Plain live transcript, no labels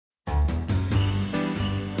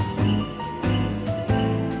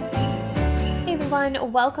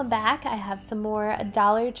everyone, welcome back. I have some more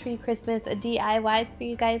Dollar Tree Christmas DIYs for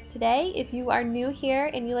you guys today. If you are new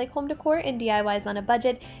here and you like home decor and DIYs on a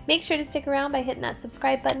budget, make sure to stick around by hitting that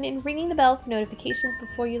subscribe button and ringing the bell for notifications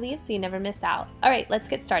before you leave so you never miss out. Alright, let's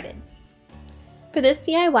get started. For this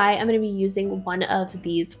DIY, I'm going to be using one of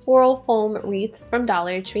these floral foam wreaths from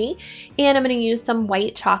Dollar Tree, and I'm going to use some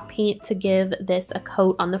white chalk paint to give this a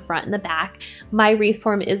coat on the front and the back. My wreath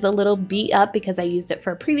form is a little beat up because I used it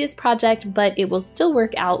for a previous project, but it will still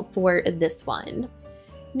work out for this one.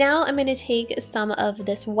 Now I'm going to take some of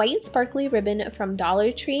this white sparkly ribbon from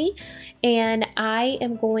Dollar Tree, and I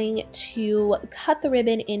am going to cut the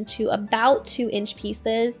ribbon into about 2-inch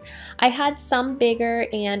pieces. I had some bigger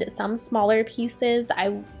and some smaller pieces.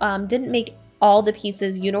 I didn't make all the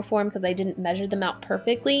pieces uniform because I didn't measure them out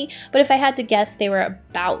perfectly, but if I had to guess, they were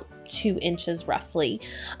about 2 inches roughly.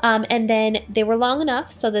 And then they were long enough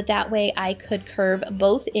so that way I could curve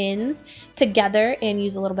both ends together and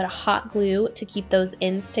use a little bit of hot glue to keep those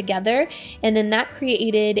ends together. And then that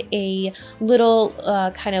created a little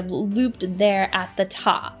kind of looped there at the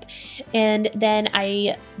top. And then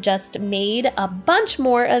I just made a bunch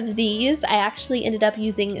more of these. I actually ended up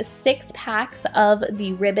using 6 packs of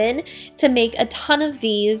the ribbon to make a ton of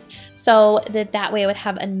these, so that way I would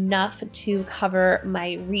have enough to cover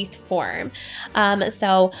my wreath form.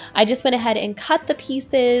 So I just went ahead and cut the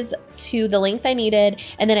pieces to the length I needed,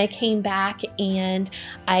 and then I came back and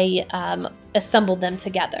I assembled them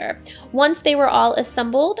together. Once they were all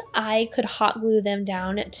assembled, I could hot glue them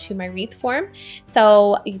down to my wreath form.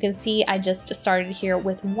 So you can see I just started here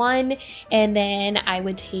with one, and then I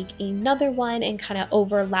would take another one and kind of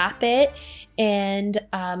overlap it and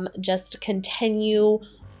just continue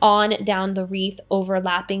on down the wreath,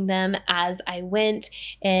 overlapping them as I went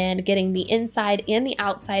and getting the inside and the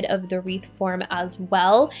outside of the wreath form as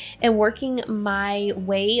well, and working my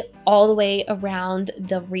way all the way around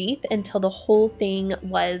the wreath until the whole thing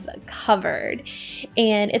was covered.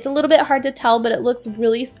 And it's a little bit hard to tell, but it looks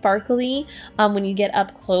really sparkly when you get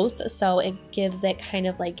up close, so it gives it kind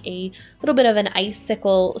of like a little bit of an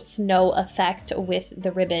icicle snow effect with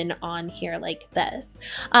the ribbon on here like this.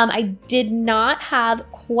 I did not have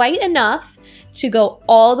quite enough to go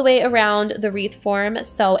all the way around the wreath form,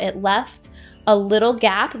 so it left a little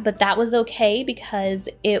gap, but that was okay because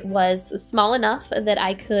it was small enough that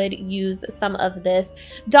I could use some of this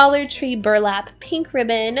Dollar Tree burlap pink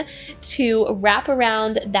ribbon to wrap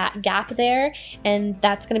around that gap there, and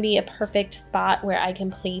that's going to be a perfect spot where I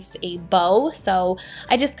can place a bow. So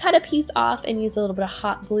I just cut a piece off and used a little bit of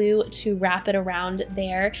hot glue to wrap it around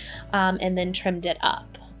there, and then trimmed it up.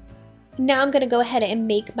 Now I'm going to go ahead and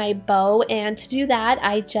make my bow, and to do that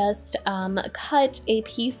I just cut a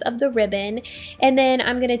piece of the ribbon, and then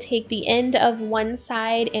I'm going to take the end of one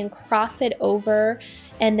side and cross it over,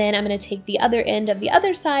 and then I'm going to take the other end of the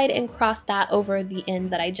other side and cross that over the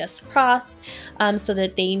end that I just crossed, so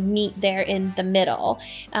that they meet there in the middle.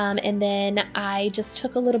 And then I just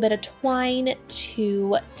took a little bit of twine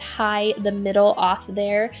to tie the middle off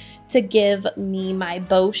there to give me my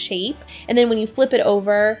bow shape. And then when you flip it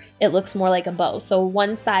over, it looks more like a bow. So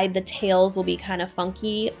one side, the tails will be kind of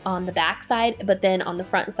funky on the back side, but then on the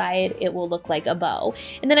front side, it will look like a bow.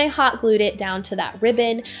 And then I hot glued it down to that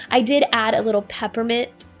ribbon. I did add a little peppermint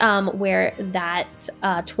where that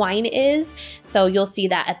twine is, so you'll see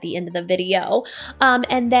that at the end of the video.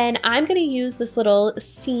 And then I'm going to use this little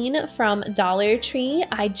scene from Dollar Tree.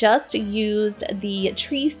 I just used the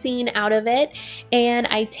tree scene out of it, and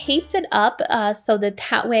I taped it up so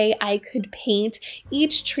that way I could paint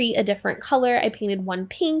each tree a different color. I painted one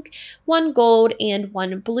pink, one gold, and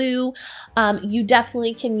one blue. You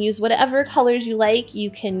definitely can use whatever colors you like. You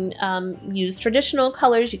can use traditional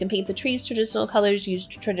colors. You can paint the trees traditional colors, use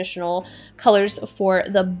traditional colors for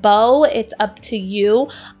the bow. It's up to you.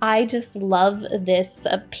 I just love this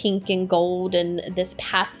pink and gold and this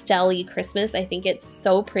pastel-y Christmas. I think it's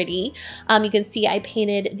so pretty. You can see I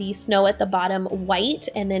painted the snow at the bottom white,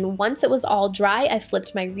 and then once it was all dry, I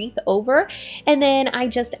flipped my wreath over, and then I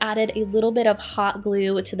just added a little bit of hot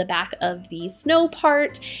glue to the back of the snow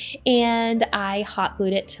part, and I hot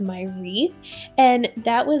glued it to my wreath, and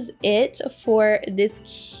that was it for this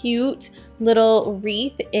cute little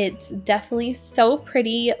wreath. It's definitely so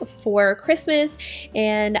pretty for Christmas,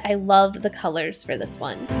 and I love the colors for this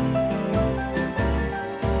one.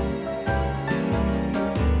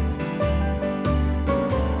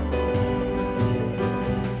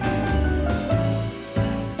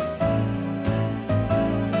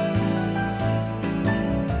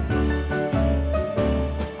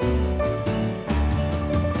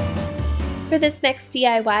 For this next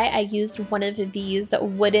DIY, I used one of these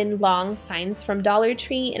wooden long signs from Dollar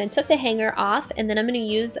Tree, and I took the hanger off, and then I'm going to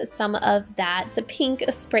use some of that pink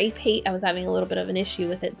spray paint. I was having a little bit of an issue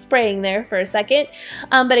with it spraying there for a second,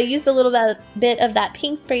 but I used a little bit of that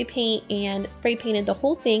pink spray paint and spray painted the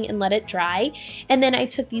whole thing and let it dry. And then I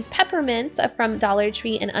took these peppermints from Dollar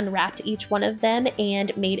Tree and unwrapped each one of them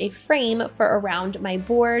and made a frame for around my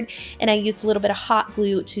board, and I used a little bit of hot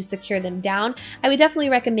glue to secure them down. I would definitely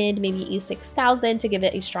recommend maybe E6000 to give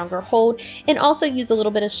it a stronger hold, and also use a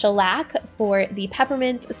little bit of shellac for the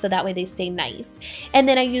peppermints so that way they stay nice. And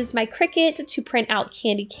then I used my Cricut to print out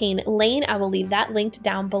Candy Cane Lane. I will leave that linked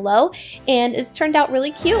down below, and it's turned out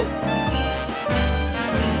really cute.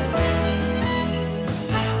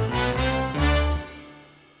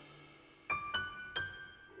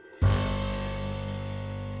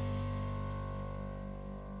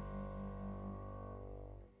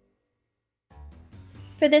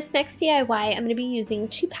 For this next DIY, I'm going to be using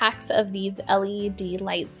 2 packs of these LED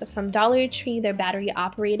lights from Dollar Tree. They're battery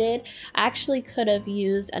operated. I actually could have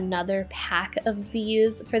used another pack of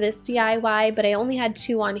these for this DIY, but I only had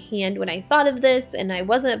 2 on hand when I thought of this, and I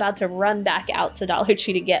wasn't about to run back out to Dollar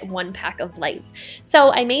Tree to get 1 pack of lights.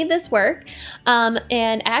 So I made this work, and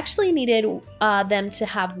I actually needed them to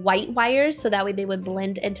have white wires so that way they would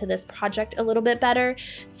blend into this project a little bit better.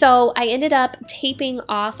 So I ended up taping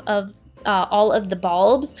off of all of the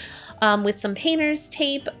bulbs with some painter's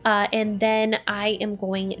tape, and then I am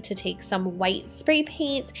going to take some white spray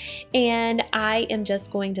paint, and I am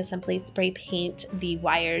just going to simply spray paint the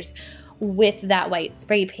wires with that white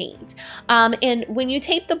spray paint. And when you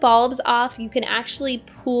tape the bulbs off, you can actually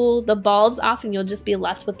pull the bulbs off and you'll just be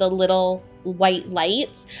left with the little white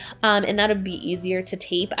lights, and that would be easier to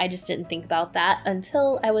tape. I just didn't think about that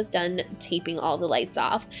until I was done taping all the lights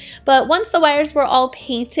off. But once the wires were all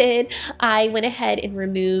painted, I went ahead and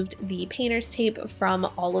removed the painter's tape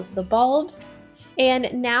from all of the bulbs.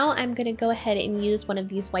 And now I'm going to go ahead and use one of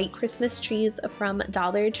these white Christmas trees from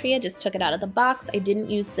Dollar Tree. I just took it out of the box. I didn't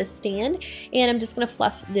use the stand, and I'm just going to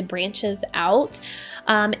fluff the branches out.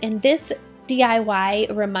 And this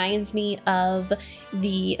DIY reminds me of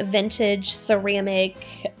the vintage ceramic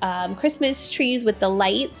Christmas trees with the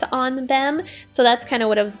lights on them. So that's kind of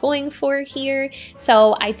what I was going for here.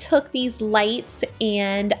 So I took these lights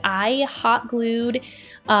and I hot glued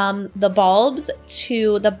the bulbs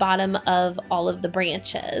to the bottom of all of the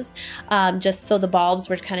branches, just so the bulbs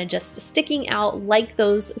were kind of just sticking out like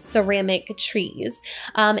those ceramic trees.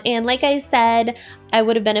 And like I said, I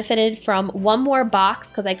would have benefited from 1 more box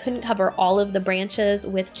because I couldn't cover all of the branches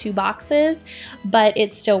with 2 boxes, but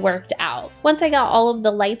it still worked out. Once I got all of the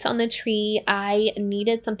lights on the tree, I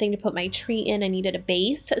needed something to put my tree in. I needed a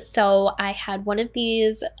base, so I had one of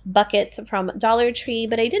these buckets from Dollar Tree,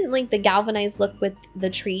 but I didn't like the galvanized look with the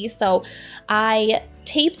tree, so I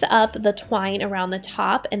taped up the twine around the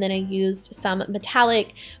top, and then I used some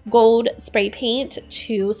metallic gold spray paint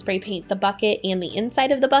to spray paint the bucket and the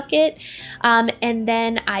inside of the bucket, and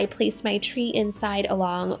then I placed my tree inside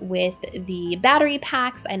along with the battery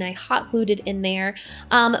packs, and I hot glued it in there,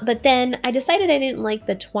 but then I decided I didn't like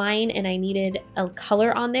the twine and I needed a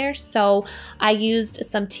color on there, so I used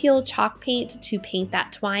some teal chalk paint to paint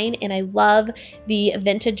that twine, and I love the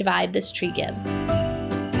vintage vibe this tree gives.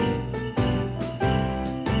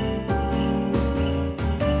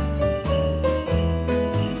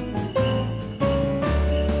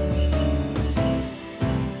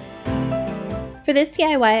 For this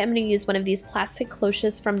DIY, I'm going to use one of these plastic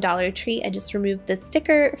cloches from Dollar Tree. I just removed the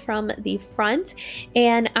sticker from the front,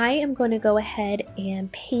 and I am going to go ahead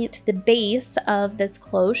and paint the base of this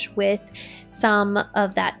cloche with some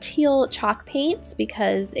of that teal chalk paint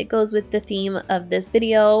because it goes with the theme of this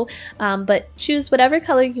video, but choose whatever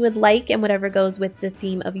color you would like and whatever goes with the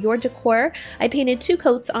theme of your decor. I painted 2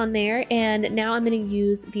 coats on there, and now I'm going to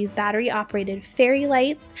use these battery operated fairy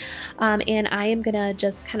lights, and I am going to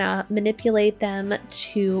just kind of manipulate them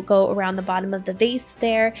to go around the bottom of the vase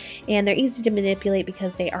there, and they're easy to manipulate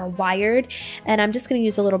because they are wired, and I'm just going to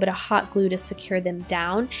use a little bit of hot glue to secure them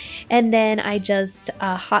down, and then I just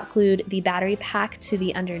hot glued the battery pack to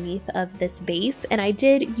the underneath of this base, and I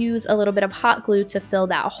did use a little bit of hot glue to fill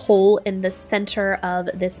that hole in the center of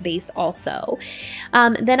this base also.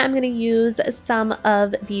 Then I'm going to use some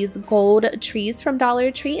of these gold trees from Dollar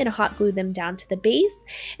Tree and hot glue them down to the base,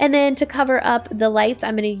 and then to cover up the lights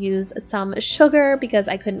I'm going to use some sugar because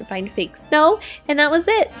I couldn't find fake snow, and that was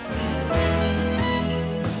it.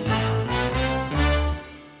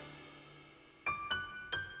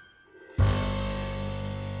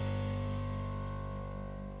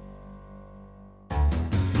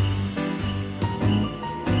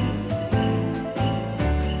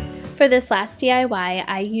 For For this last DIY,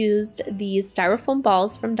 I used these styrofoam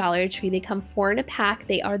balls from Dollar Tree. They come 4 in a pack.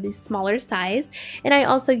 They are the smaller size. And I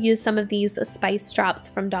also used some of these spice drops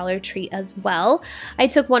from Dollar Tree as well. I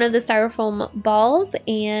took one of the styrofoam balls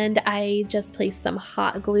and I just placed some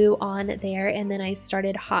hot glue on there, and then I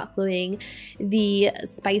started hot gluing the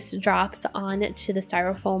spice drops onto the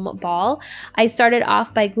styrofoam ball. I started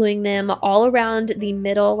off by gluing them all around the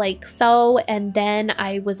middle like so, and then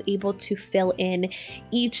I was able to fill in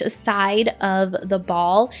each side of the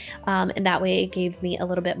ball, and that way it gave me a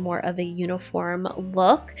little bit more of a uniform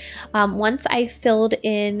look. Once I filled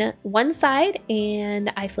in one side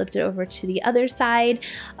and I flipped it over to the other side,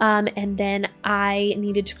 and then I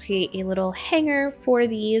needed to create a little hanger for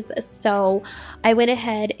these, so I went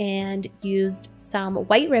ahead and used some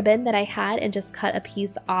white ribbon that I had and just cut a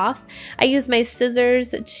piece off. I used my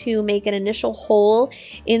scissors to make an initial hole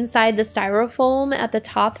inside the styrofoam at the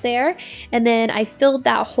top there, and then I filled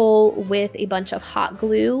that hole with a bunch of hot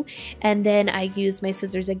glue, and then I used my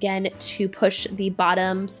scissors again to push the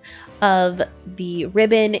bottoms of the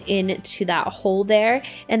ribbon into that hole there,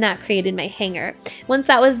 and that created my hanger. Once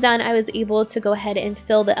that was done, I was able to go ahead and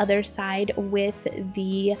fill the other side with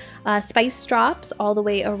the spice drops all the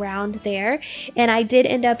way around there, and I did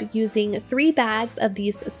end up using 3 bags of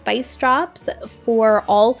these spice drops for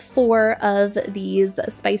all 4 of these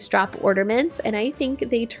spice drop ornaments, and I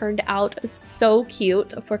think they turned out so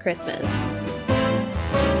cute for Christmas.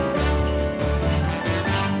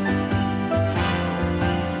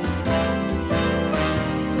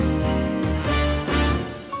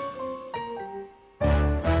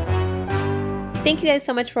 Thank you guys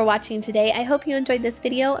so much for watching today. I hope you enjoyed this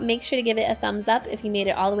video. Make sure to give it a thumbs up if you made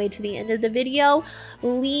it all the way to the end of the video.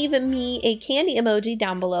 Leave me a candy emoji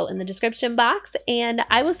down below in the description box, and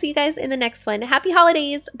I will see you guys in the next one. Happy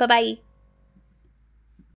holidays! Bye-bye!